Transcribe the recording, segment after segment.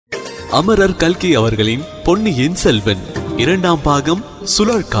அமரர் கல்கி அவர்களின் பொன்னியின் செல்வன் இரண்டாம் பாகம்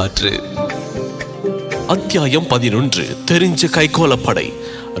சுழற்காற்று. அத்தியாயம் 11. தெரிஞ்ச கைகோளப்படை.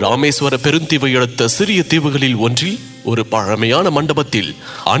 ராமேஸ்வர பெருந்தீவை அடுத்த சிறிய தீவுகளில் ஒன்றில் ஒரு பழமையான மண்டபத்தில்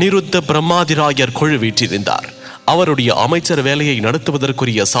அனிருத்த பிரம்மாதிராயர் கொழு வீற்றிருந்தார். அவருடைய அமைச்சர் வேலையை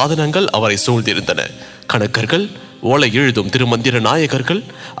நடத்துவதற்குரிய சாதனங்கள் அவரை சூழ்ந்திருந்தன. கணக்கர்கள், ஓலை எழுதும் திருமந்திர நாயகர்கள்,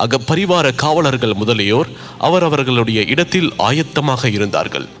 அகப்பரிவார காவலர்கள் முதலியோர் அவர்களுடைய இடத்தில் ஆயத்தமாக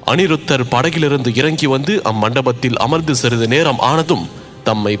இருந்தார்கள். அனிருத்தர் படகிலிருந்து இறங்கி வந்து அம்மண்டபத்தில் அமர்ந்து சிறிது நேரம் ஆனதும்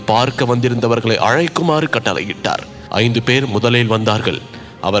தம்மை பார்க்க வந்திருந்தவர்களை அழைக்குமாறு கட்டளையிட்டார். 5 பேர் முதலில் வந்தார்கள்.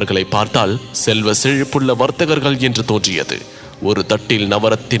 அவர்களை பார்த்தால் செல்வ செழிப்புள்ள வர்த்தகர்கள் என்று தோன்றியது. ஒரு தட்டில்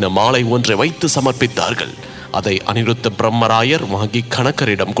நவரத்தின மாலை ஒன்றை வைத்து சமர்ப்பித்தார்கள். அதை அனிருத்த பிரம்மராயர் வாங்கி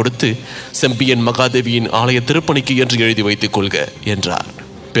கணக்கரிடம் கொடுத்து, செம்பியன் மகாதேவியின் ஆலய திருப்பணிக்கு என்று எழுதி வைத்துக் கொள்க என்றார்.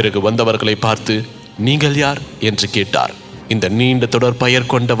 பிறகு வந்தவர்களை பார்த்து, நீங்கள் யார் என்று கேட்டார். இந்த நீண்ட தொடர் பெயர்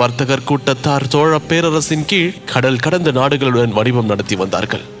கொண்ட வர்த்தகர் கூட்டத்தார் சோழ பேரரசின் கீழ் கடல் கடந்த நாடுகளுடன் வணிகம் நடத்தி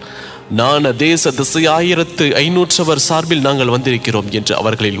வந்தார்கள். நான் தேச திசை 1500 சார்பில் நாங்கள் வந்திருக்கிறோம் என்று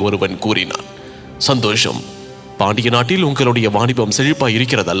அவர்களில் ஒருவன் கூறினான். சந்தோஷம், பாண்டிய நாட்டில் உங்களுடைய வாணிபம் செழிப்பாய்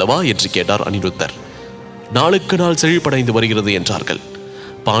இருக்கிறது அல்லவா என்று கேட்டார் அனிருத்தர். நாளுக்கு நாள் செழிப்படைந்து வருகிறது என்றார்கள்.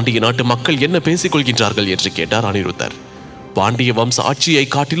 பாண்டிய நாட்டு மக்கள் என்ன பேசிக் கொள்கின்றார்கள் என்று கேட்டார் அனிருத்தர். பாண்டிய வம்ச ஆட்சியை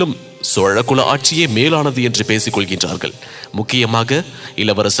காட்டிலும் சோழகுல ஆட்சியே மேலானது என்று பேசிக் கொள்கின்றார்கள். முக்கியமாக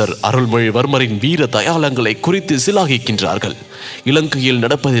இளவரசர் அருள்மொழிவர்மரின் வீர தயாளங்களை குறித்து சிலாகிக்கின்றார்கள். இலங்கையில்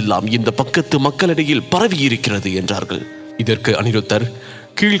நடப்பதெல்லாம் இந்த பக்கத்து மக்களிடையில் பரவி இருக்கிறது என்றார்கள். இதற்கு அனிருத்தர்,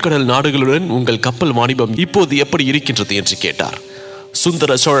 கீழ்கடல் நாடுகளுடன் உங்கள் கப்பல் வாணிபம் இப்போது எப்படி இருக்கின்றது என்று கேட்டார்.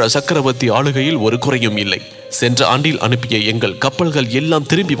 சுந்தர சோழ சக்கரவர்த்தி ஆளுகையில் ஒரு குறையும் இல்லை. சென்ற ஆண்டில் அனுப்பிய எங்கள் கப்பல்கள் எல்லாம்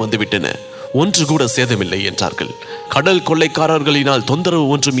திரும்பி வந்துவிட்டன. ஒன்று கூட சேதமில்லை என்றார்கள். கடல் கொள்ளைக்காரர்களினால் தொந்தரவு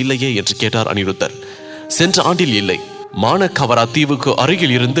ஒன்றும் இல்லையே என்று கேட்டார் அனிருத்தர். சென்ற ஆண்டில் இல்லை. மானக்கவரா தீவுக்கு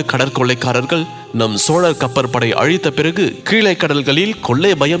அருகில் இருந்து கடற்கொள்ளைக்காரர்கள் நம் சோழர் கப்பற்படை அழித்த பிறகு கீழே கடல்களில்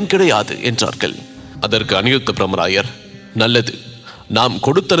கொள்ளை பயம் கிடையாது என்றார்கள். அதற்கு அனிருத்த பிரம்மராயர், நல்லது, நாம்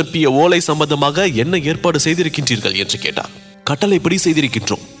கொடுத்தனுப்பிய ஓலை சம்பந்தமாக என்ன ஏற்பாடு செய்திருக்கின்றீர்கள் என்று கேட்டார். கட்டளைப்படி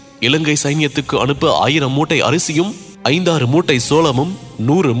செய்திருக்கின்றோம். இலங்கை சைன்யத்துக்கு அனுப்ப 1000 மூட்டை அரிசியும் 5-6 மூட்டை சோளமும்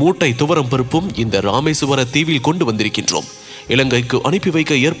 100 மூட்டை துவரம் பருப்பும் இந்த ராமேஸ்வர தீவில் கொண்டு வந்திருக்கின்றோம். இலங்கைக்கு அனுப்பி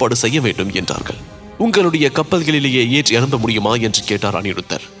வைக்க ஏற்பாடு செய்ய வேண்டும் என்றார்கள். உங்களுடைய கப்பல்களிலேயே ஏற்றி அனுப்ப முடியுமா என்று கேட்டார்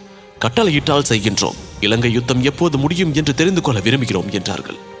அனிருத்தர். கட்டளையிட்டால் செய்கின்றோம். இலங்கை யுத்தம் எப்போது முடியும் என்று தெரிந்து கொள்ள விரும்புகிறோம்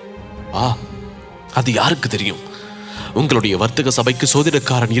என்றார்கள். அது யாருக்கு தெரியும்? உங்களுடைய வர்த்தக சபைக்கு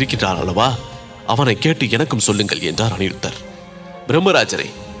சோதிடக்காரன் இருக்கின்றார் அல்லவா, அவனை கேட்டு எனக்கும் சொல்லுங்கள் என்றார் அனிருத்தர். பிரம்மராஜரே,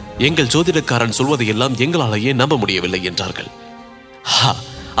 எங்கள் ஜோதிடக்காரன் சொல்வதையெல்லாம் எங்களாலேயே நம்ப முடியவில்லை என்றார்கள்.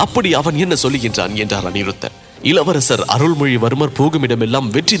 அப்படி அவன் என்ன சொல்லுகின்றான் என்றார் அனிருத்தர். இளவரசர் அருள்மொழிவர்மர்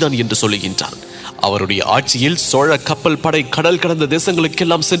போகுமிடமெல்லாம் வெற்றிதான் என்று சொல்லுகின்றான். அவருடைய ஆட்சியில் சோழ கப்பல் படை கடல் கடந்த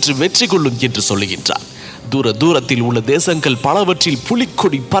தேசங்களுக்கெல்லாம் சென்று வெற்றி கொள்ளும் என்று சொல்லுகின்றான். தூர தூரத்தில் உள்ள தேசங்கள் பலவற்றில்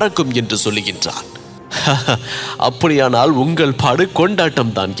புலிக்கொடி பறக்கும் என்று சொல்லுகின்றான். அப்படியானால் உங்கள் பாடு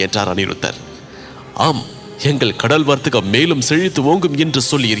கொண்டாட்டம் தான் என்றார் அனிருத்தர். ஆம், எங்கள் கடல் வர்த்தகம் மேலும் செழித்து ஓங்கும் என்று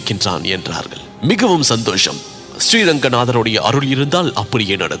சொல்லி இருக்கின்றான் என்றார்கள். மிகவும் சந்தோஷம். ஸ்ரீரங்கநாதருடைய அருள் இருந்தால்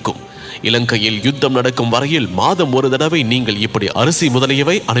அப்படியே நடக்கும். இலங்கையில் யுத்தம் நடக்கும் வரையில் மாதம் ஒரு தடவை நீங்கள் இப்படி அரிசி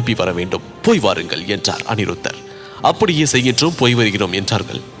முதலியவை அனுப்பி வர வேண்டும். போய் வாருங்கள் என்றார் அனிருத்தர். அப்படியே செய்கின்றோம், போய் வருகிறோம்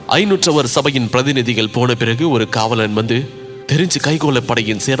என்றார்கள். 500 சபையின் பிரதிநிதிகள் போன பிறகு ஒரு காவலன் வந்து, தெரிஞ்சு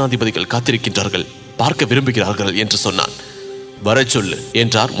கைகோளப்படையின் சேனாதிபதிகள் காத்திருக்கின்றார்கள், பார்க்க விரும்புகிறார்கள் என்று சொன்னான். வர சொல்லு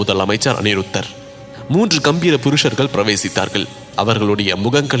என்றார் முதலமைச்சர் அனிருத்தர். 3 கம்பீர புருஷர்கள் பிரவேசித்தார்கள். அவர்களுடைய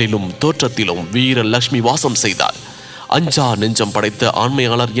முகங்களிலும் தோற்றத்திலும் வீர லட்சுமி வாசம் செய்தார். அஞ்சா நெஞ்சம் படைத்த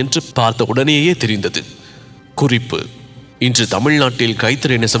ஆண்மையாளர் என்று பார்த்த உடனேயே தெரிந்தது. குறிப்பு: இன்று தமிழ்நாட்டில்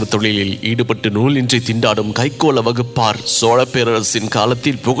கைத்தறி நெசவு தொழிலில் ஈடுபட்டு நூலின்றி திண்டாடும் கைக்கோள வகுப்பார் சோழ பேரரசின்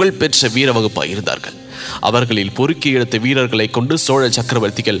காலத்தில் புகழ்பெற்ற வீர வகுப்பாய் இருந்தார்கள். அவர்களில் பொறுக்கி எடுத்த வீரர்களை கொண்டு சோழ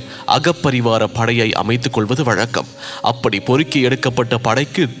சக்கரவர்த்திகள் அகப்பரிவார படையை அமைத்துக் கொள்வது வழக்கம். அப்படி பொறுக்கி எடுக்கப்பட்ட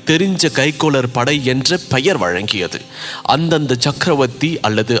படைக்கு தெரிஞ்ச கைக்கோளர் படை என்ற பெயர் வழங்கியது. அந்தந்த சக்கரவர்த்தி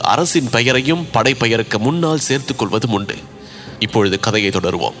அல்லது அரசின் பெயரையும் படை பெயருக்கு முன்னால் சேர்த்துக் கொள்வதும் உண்டு. இப்பொழுது கதையை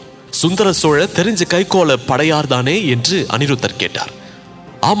தொடருவோம். சுந்தர சோழ தெரிஞ்ச கைக்கோள படையார்தானே என்று அனிருத்தர் கேட்டார்.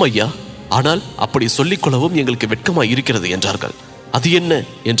 ஆமையா, ஆனால் அப்படி சொல்லிக்கொள்ளவும் எங்களுக்கு வெட்கமாய் இருக்கிறது என்றார்கள். அது என்ன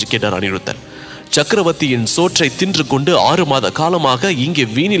என்று கேட்டார் அனிருத்தர். சக்கரவர்த்தியின் சோற்றை தின்று கொண்டு 6 மாத காலமாக இங்கே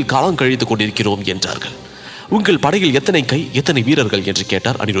வீணில் காலம் கழித்துக் கொண்டிருக்கிறோம் என்றார்கள். உங்கள் படையில் எத்தனை கை, எத்தனை வீரர்கள் என்று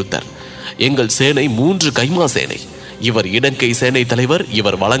கேட்டார் அனிருத்தர். எங்கள் சேனை 3 கைமா சேனை. இவர் இடங்கை சேனை தலைவர்,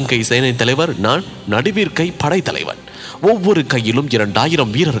 இவர் வலங்கை சேனை தலைவர், நான் நடுவிற்கை படை தலைவன். ஒவ்வொரு கையிலும்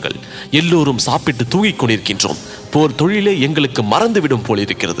 2000 வீரர்கள். எல்லோரும் சாப்பிட்டு தூங்கிக் கொண்டிருக்கின்றோம். போர் தொழிலே எங்களுக்கு மறந்துவிடும் போல்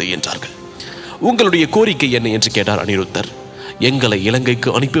இருக்கிறது என்றார்கள். உங்களுடைய கோரிக்கை என்ன என்று கேட்டார் அனிருத்தர். எங்களை இலங்கைக்கு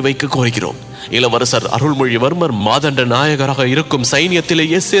அனுப்பி வைக்க கோருகிறோம். இளவரசர் அருள்மொழிவர்மர் மாதண்ட நாயகராக இருக்கும்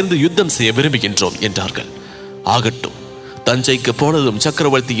சைனியத்திலேயே சேர்ந்து யுத்தம் செய்ய விரும்புகின்றோம் என்றார்கள். ஆகட்டும், தஞ்சைக்கு போனதும்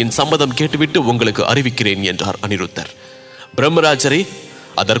சக்கரவர்த்தியின் சம்மதம் கேட்டுவிட்டு உங்களுக்கு அறிவிக்கிறேன் என்றார் அனிருத்தர். பிரம்மராஜரே,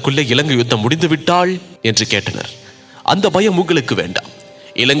 அதற்குள்ளே இலங்கை யுத்தம் முடிந்துவிட்டாள் என்று கேட்டனர். அந்த பயம் உங்களுக்கு வேண்டாம்.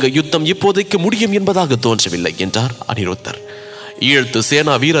 இலங்கை யுத்தம் இப்போதைக்கு முடியும் என்பதாக தோன்றவில்லை என்றார் அனிருத்தர். ஈழத்து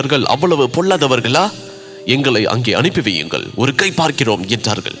சேனா வீரர்கள் அவ்வளவு பொல்லாதவர்களா? எங்களை அங்கே அனுப்பி வையுங்கள், ஒரு கை பார்க்கிறோம்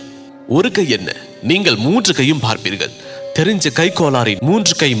என்றார்கள். ஒரு கை என்ன, நீங்கள் 3 கையும் பார்ப்பீர்கள். தெரிஞ்ச கைக்கோளாரின்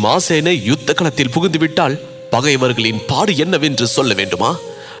 3 கை மாசேனை யுத்த களத்தில் புகுந்துவிட்டால் பகைவர்களின் பாடு என்னவென்று சொல்ல வேண்டுமா?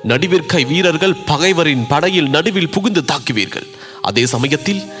 நடுவிற்கை வீரர்கள் பகைவரின் படையில் நடுவில் புகுந்து தாக்குவீர்கள். அதே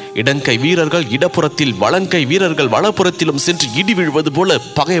சமயத்தில் இடங்கை வீரர்கள் இடப்புறத்தில், வலங்கை வீரர்கள் வலப்புறத்திலும் சென்று இடி விழுவது போல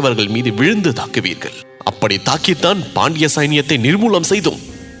பகைவர்கள் மீது விழுந்து தாக்குவீர்கள். அப்படி தாக்கித்தான் பாண்டிய சைனியத்தை நிர்மூலம் செய்தோம்,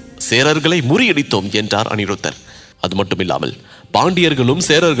 சேரர்களை முறியடித்தோம் என்றார் அனிருத்தர். அது மட்டுமில்லாமல் பாண்டியர்களும்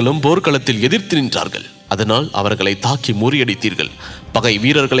சேரர்களும் போர்க்களத்தில் எதிர்த்து நின்றார்கள். அதனால் அவர்களை தாக்கி முறியடித்தீர்கள். பகை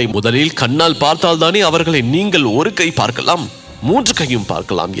வீரர்களை முதலில் கண்ணால் பார்த்தால்தானே அவர்களை நீங்கள் ஒரு கை பார்க்கலாம், 3 கையும்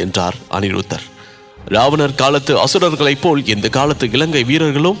பார்க்கலாம் என்றார் அனிருத்தர். ராவணர் காலத்து அசுரர்களைப் போல் இந்த காலத்து இலங்கை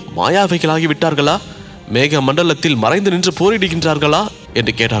வீரர்களும் மாயாவிகளாகிவிட்டார்களா? மேக மண்டலத்தில் மறைந்து நின்று போரிடுகின்றார்களா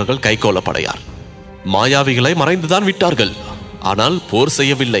என்று கேட்டார்கள் கைகோளப்படையார். மாயாவிகளை மறைந்துதான் விட்டார்கள், ஆனால் போர்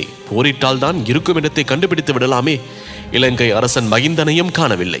செய்யவில்லை. போரிட்டால் தான் இருக்கும் இடத்தை கண்டுபிடித்து விடலாமே. இலங்கை அரசன் மகிந்தனையும்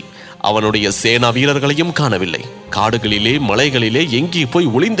காணவில்லை, அவனுடைய சேனா வீரர்களையும் காணவில்லை. காடுகளிலே மலைகளிலே எங்கே போய்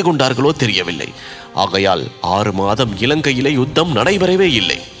ஒளிந்து கொண்டார்களோ தெரியவில்லை. ஆகையால் 6 மாதம் இலங்கையிலே யுத்தம் நடைபெறவே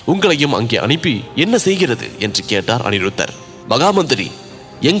இல்லை. உங்களையும் அங்கே அனுப்பி என்ன செய்கிறது என்று கேட்டார் அனிருத்தர். மகாமந்திரி,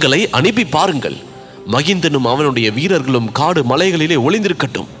 எங்களை அனுப்பி பாருங்கள். மகிந்தனும் அவனுடைய வீரர்களும் காடு மலைகளிலே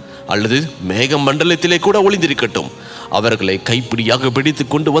ஒளிந்திருக்கட்டும், அல்லது மேக மண்டலத்திலே கூட ஒளிந்திருக்கட்டும். அவர்களை கைப்பிடியாக பிடித்து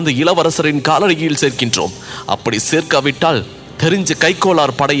கொண்டு வந்து இளவரசரின் காலடியில் சேர்க்கின்றோம். அப்படி சேர்க்காவிட்டால் தெரிஞ்ச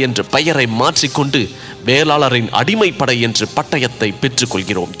கைக்கோளார் படை என்று பெயரை மாற்றிக்கொண்டு வேளாளரின் அடிமை படை என்று பட்டயத்தை பெற்றுக்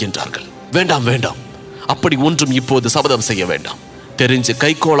கொள்கிறோம் என்றார்கள். வேண்டாம் வேண்டாம், அப்படி ஒன்றும் இப்போது சபதம் செய்ய வேண்டாம். தெரிஞ்ச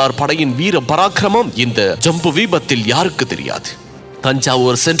கைக்கோளார் படையின் வீர பராக்கிரமம் இந்த ஜம்பு வீபத்தில் யாருக்கு தெரியாது.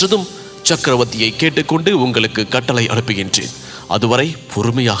 தஞ்சாவூர் சென்றதும் சக்கரவர்த்தியை கேட்டுக்கொண்டு உங்களுக்கு கட்டளை அனுப்புகின்றேன். அதுவரை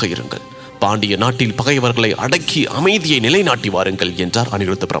பொறுமையாக இருங்கள். பாண்டிய நாட்டில் பகைவர்களை அடக்கி அமைதியை நிலைநாட்டி வாருங்கள் என்றார்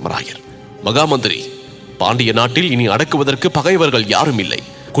அனிருத்த பிரம்மராயர். மகாமந்திரி, பாண்டிய நாட்டில் இனி அடக்குவதற்கு பகைவர்கள் யாரும் இல்லை.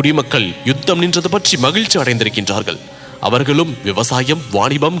 குடிமக்கள் யுத்தம் நின்றது பற்றி மகிழ்ச்சி அடைந்திருக்கின்றார்கள். அவர்களும் விவசாயம்,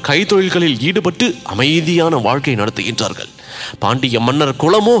 வாணிபம், கைத்தொழில்களில் ஈடுபட்டு அமைதியான வாழ்க்கை நடத்துகின்றார்கள். பாண்டிய மன்னர்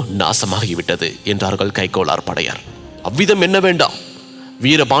குலமோ நாசமாகிவிட்டது என்றார்கள் கைக்கோளார் படையார். அவ்விதம் என்ன வேண்டாம்.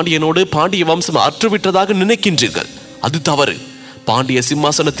 வீர பாண்டியனோடு பாண்டிய வம்சம் அற்றுவிட்டதாக நினைக்கின்றீர்கள். அது தவறு. பாண்டிய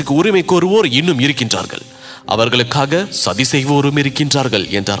சிம்மாசனத்துக்கு உரிமை கோருவோர் இன்னும் இருக்கின்றார்கள். அவர்களுக்காக சதி செய்வோரும் இருக்கின்றார்கள்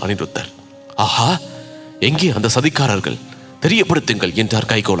என்றார் அனிருத்தர். ஆஹா, எங்கே அந்த சதிக்காரர்கள்? தெரியப்படுத்துங்கள் என்றார்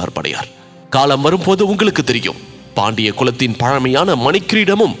கைகோளார் படையார். காலம் வரும்போது உங்களுக்கு தெரியும். பாண்டிய குலத்தின் பழமையான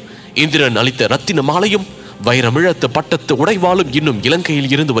மணிக்கிரீடமும் இந்திரன் அளித்த ரத்தின மாலையும் வைரமிழத்த பட்டத்து உடைவாளும் இன்னும்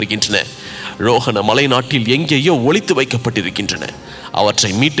இலங்கையில் இருந்து வருகின்றன. ரோஹண மலை நாட்டில் எங்கேயோ ஒளித்து வைக்கப்பட்டிருக்கின்றன.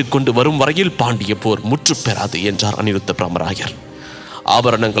 அவற்றை மீட்டுக் கொண்டு வரும் வரையில் பாண்டிய போர் முற்று பெறாது என்றார் அனிருத்த பிரம்மராயர்.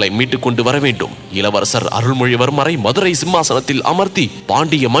 ஆபரணங்களை மீட்டுக் கொண்டு வர வேண்டும். இளவரசர் அருள்மொழிவர்மரை மதுரை சிம்மாசனத்தில் அமர்த்தி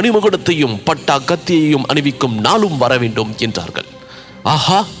பாண்டிய மணிமகுடத்தையும் பட்டா கத்தியையும் அணிவிக்கும் நாளும் வர வேண்டும் என்றார்கள்.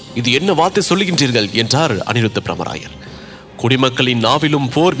 ஆஹா, இது என்ன வார்த்தை சொல்லுகின்றீர்கள் என்றார் அனிருத்த பிரம்மராயர். குடிமக்களின் நாவிலும்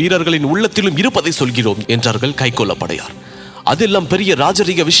போர் வீரர்களின் உள்ளத்திலும் இருப்பதை சொல்கிறோம் என்றார்கள் கைகோளப்படையார். அதெல்லாம் பெரிய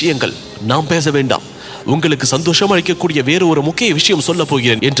ராஜரீக விஷயங்கள், நாம் பேச வேண்டாம். உங்களுக்கு சந்தோஷம் அளிக்கக்கூடிய வேறு ஒரு முக்கிய விஷயம் சொல்ல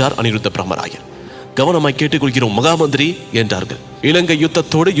போகிறேன் என்றார் அனிருத்த பிரம்மராயர். கவனமாய் கேட்டுக்கொள்கிறோம் மகாமந்திரி என்றார்கள். இலங்கை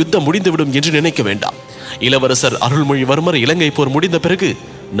யுத்தத்தோடு யுத்தம் முடிந்துவிடும் என்று நினைக்க வேண்டாம். இளவரசர் அருள்மொழிவர்மர் இலங்கை போர் முடிந்த பிறகு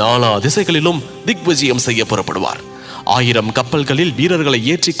 4 திசைகளிலும் திக்விஜயம் செய்ய புறப்படுவார். 1000 கப்பல்களில் வீரர்களை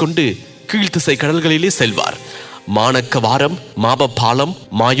ஏற்றிக்கொண்டு கீழ்த்திசை கடல்களிலே செல்வார். மாணக்கவாரம், மாபபாலம்,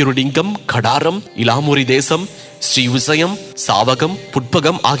 மாயூரலிங்கம், கடாரம், இலாமுரி தேசம், ஸ்ரீ விசயம், சாவகம்,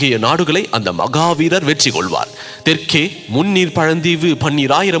 புட்பகம் ஆகிய நாடுகளை அந்த மகாவீரர் வெற்றி கொள்வார். தெற்கே முன்னீர் பழந்தீவு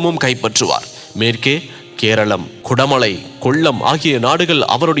 12,000 கைப்பற்றுவார். மேற்கே கேரளம், குடமலை, கொல்லம் ஆகிய நாடுகள்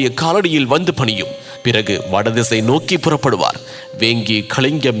அவருடைய காலடியில் வந்து பணியும். பிறகு வடதிசை நோக்கி புறப்படுவார். வேங்கி,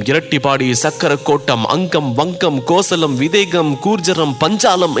 கலிங்கம், இரட்டிப்பாடி, சக்கரக்கோட்டம், அங்கம், வங்கம், கோசலம், விதேகம், கூர்ஜரம்,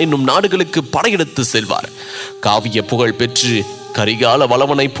 பஞ்சாலம் என்னும் நாடுகளுக்கு படையெடுத்து செல்வார். காவிய புகழ் பெற்று கரிகால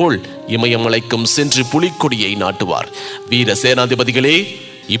வளவனை போல் இமயமலைக்கும் சென்று புலிக்கொடியை நாட்டுவார். வீர சேனாதிபதிகளே,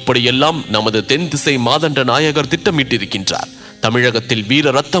 இப்படியெல்லாம் நமது தென் திசை மாதண்ட நாயகர் திட்டமிட்டிருக்கின்றார். தமிழகத்தில்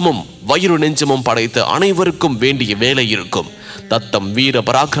வீர ரத்தமும் வயிறு நெஞ்சமும் படைத்த அனைவருக்கும் வேண்டிய வேலை இருக்கும். தத்தம் வீர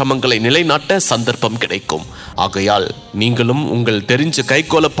பராக்கிரமங்களை நிலைநாட்ட சந்தர்ப்பம் கிடைக்கும். ஆகையால் நீங்களும் உங்கள் தெரிஞ்ச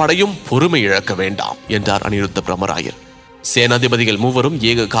கைகோள படையும் பொறுமை இழக்க வேண்டாம் என்றார் அனிருத்த பிரம்மராயர். சேனாதிபதிகள் மூவரும்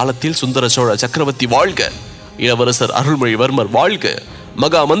ஏக காலத்தில் சுந்தர சோழ சக்கரவர்த்தி வாழ்க, இளவரசர் அருள்மொழிவர்மர் வாழ்க,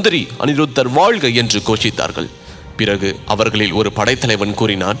 மகா மந்திரி அனிருத்தர் வாழ்க என்று கோஷித்தார்கள். பிறகு அவர்களில் ஒரு படைத்தலைவன்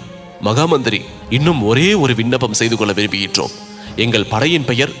கூறினான், மகாமந்திரி, இன்னும் ஒரே ஒரு விண்ணப்பம் செய்து கொள்ள விரும்புகின்றோம். எங்கள் படையின்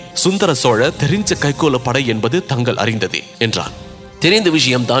பெயர் சுந்தர சோழ தெரிஞ்ச கைகோல படை என்பது தங்கள் அறிந்ததே என்றான். தெரிந்த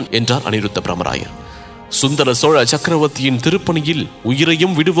விஷயம்தான் என்றார் அனிருத்த பிரமராயர். சுந்தர சோழ சக்கரவர்த்தியின் திருப்பணியில்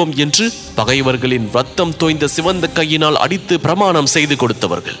உயிரையும் விடுவோம் என்று பகைவர்களின் ரத்தம் தோய்ந்த சிவந்த கையினால் அடித்து பிரமாணம் செய்து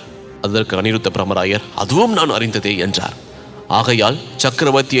கொடுத்தவர்கள். அதற்கு அனிருத்த பிரமராயர், அதுவும் நான் அறிந்ததே என்றார். ஆகையால்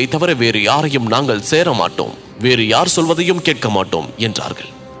சக்கரவர்த்தியை தவிர வேறு யாரையும் நாங்கள் சேர மாட்டோம், வேறு யார் சொல்வதையும் கேட்க மாட்டோம் என்றார்கள்.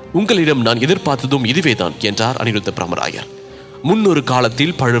 உங்களிடம் நான் எதிர்பார்த்ததும் இதுவேதான் என்றார் அனிருத்த பிரமராயர். முன்னொரு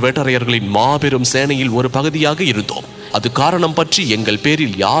காலத்தில் பழுவேட்டரையர்களின் மாபெரும் சேனையில் ஒரு பகுதியாக இருந்தோம். அது காரணம் பற்றி எங்கள்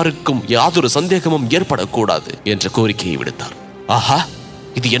பேரில் யாருக்கும் யாதொரு சந்தேகமும் ஏற்படக்கூடாது என்ற கோரிக்கையை விடுத்தார். ஆஹா,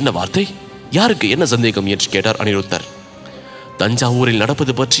 இது என்ன வார்த்தை? யாருக்கு என்ன சந்தேகம் என்று கேட்டார் அனிருத்தர். தஞ்சாவூரில்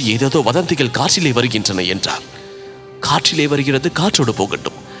நடப்பது பற்றி ஏதேதோ வதந்திகள் காற்றிலே வருகின்றன என்றார். காற்றிலே வருகிறது, காற்றோடு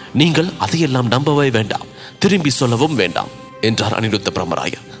போகட்டும். நீங்கள் அதையெல்லாம் நம்பவே வேண்டாம், திரும்பி சொல்லவும் வேண்டாம் என்றார் அனிருத்த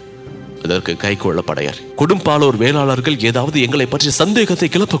பிரமராயர். அதற்கு கைகோளப்படையர், கொடும்பாலூர் வேளாளர்கள் ஏதாவது எங்களை பற்றி சந்தேகத்தை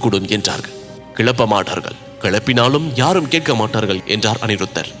கிளப்பக்கூடும் என்றார்கள். கிளப்ப மாட்டார்கள், கிளப்பினாலும் யாரும் கேட்க மாட்டார்கள் என்றார்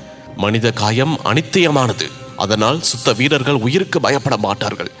அனிருத்தர். மனித காயம் அனித்தியமானது, அதனால் சுத்த வீரர்கள் உயிருக்கு பயப்பட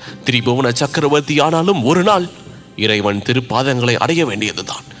மாட்டார்கள். திரிபுவன சக்கரவர்த்தி ஆனாலும் ஒரு நாள் இறைவன் திருப்பாதங்களை அடைய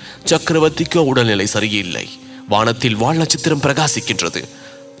வேண்டியதுதான். சக்கரவர்த்திக்கு உடல்நிலை சரியில்லை, வானத்தில் வால் நட்சத்திரம் பிரகாசிக்கின்றது.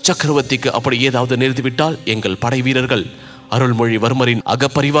 சக்கரவர்த்திக்கு அப்படி ஏதாவது நேர்ந்துவிட்டால் எங்கள் படை வீரர்கள் அருள்மொழிவர்மரின்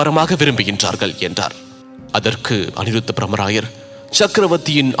அகப்பரிவாரமாக விரும்புகின்றார்கள் என்றார். அதற்கு அனிருத்த பிரமராயர்,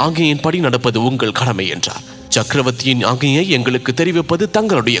 சக்கரவர்த்தியின் ஆங்கையின் படி நடப்பது உங்கள் கடமை என்றார். சக்கரவர்த்தியின் ஆங்கையை எங்களுக்கு தெரிவிப்பது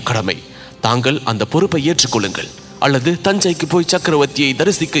தங்களுடைய கடமை. தாங்கள் அந்த பொறுப்பை ஏற்றுக்கொள்ளுங்கள், அல்லது தஞ்சைக்கு போய் சக்கரவர்த்தியை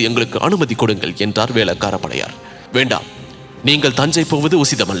தரிசிக்க எங்களுக்கு அனுமதி கொடுங்கள் என்றார் வேளக்கார படையார். வேண்டாம், நீங்கள் தஞ்சை போவது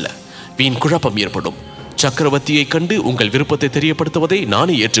உசிதமல்ல, வீண் குழப்பம் ஏற்படும். சக்கரவர்த்தியை கண்டு உங்கள் விருப்பத்தை தெரியப்படுத்துவதை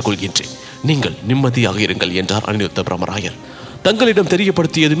நானே ஏற்றுக்கொள்கின்றேன். நீங்கள் நிம்மதியாக இருங்கள் என்றார் அனிருத்த பிரமராயர். தங்களிடம்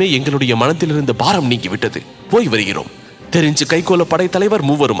தெரியப்படுத்தியதுமே எங்களுடைய மனத்திலிருந்து பாரம் நீங்கிவிட்டது, போய் வருகிறோம். தெரிஞ்சு கைகோல படைத்தலைவர்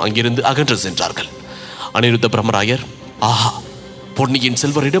மூவரும் அங்கிருந்து அகன்று சென்றார்கள். அனிருத்த பிரமராயர், ஆஹா, பொன்னியின்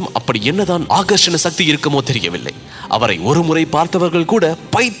செல்வரிடம் அப்படி என்னதான் ஆகர்ஷண சக்தி இருக்குமோ தெரியவில்லை. அவரை ஒரு முறை பார்த்தவர்கள் கூட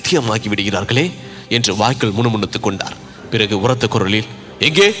பைத்தியமாகி விடுகிறார்களே என்று வாய்க்குள் முணுமுணுத்துக் கொண்டார். பிறகு உரத்த குரலில்,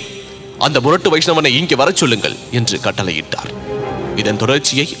 எங்கே அந்த முரட்டு வைஷ்ணவனை இங்கே வர சொல்லுங்கள் என்று கட்டளையிட்டார். இதன்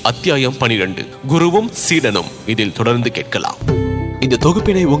தொடர்ச்சியை அத்தியாயம் 12 குருவும் சீடனும் இதில் தொடர்ந்து கேட்கலாம். இந்த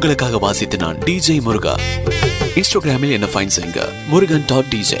தொகுப்பினை உங்களுக்காக வாசித்து நான் டிஜே முருகா. இன்ஸ்டாகிராமில் என்ன ஃபைண்ட் செய்யுங்க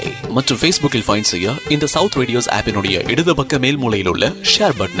murugan.dj மற்றும் Facebookல் ஃபைண்ட் செய்ய இந்த சவுத் ரேடியோஸ் ஆப்பினுடைய இடது பக்க மேல் மூலையில் உள்ள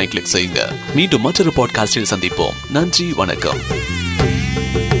ஷேர் பட்டனை கிளிக் செய்யுங்க. மீண்டும் மற்றொரு பாட்காஸ்டில் சந்திப்போம். நன்றி, வணக்கம்.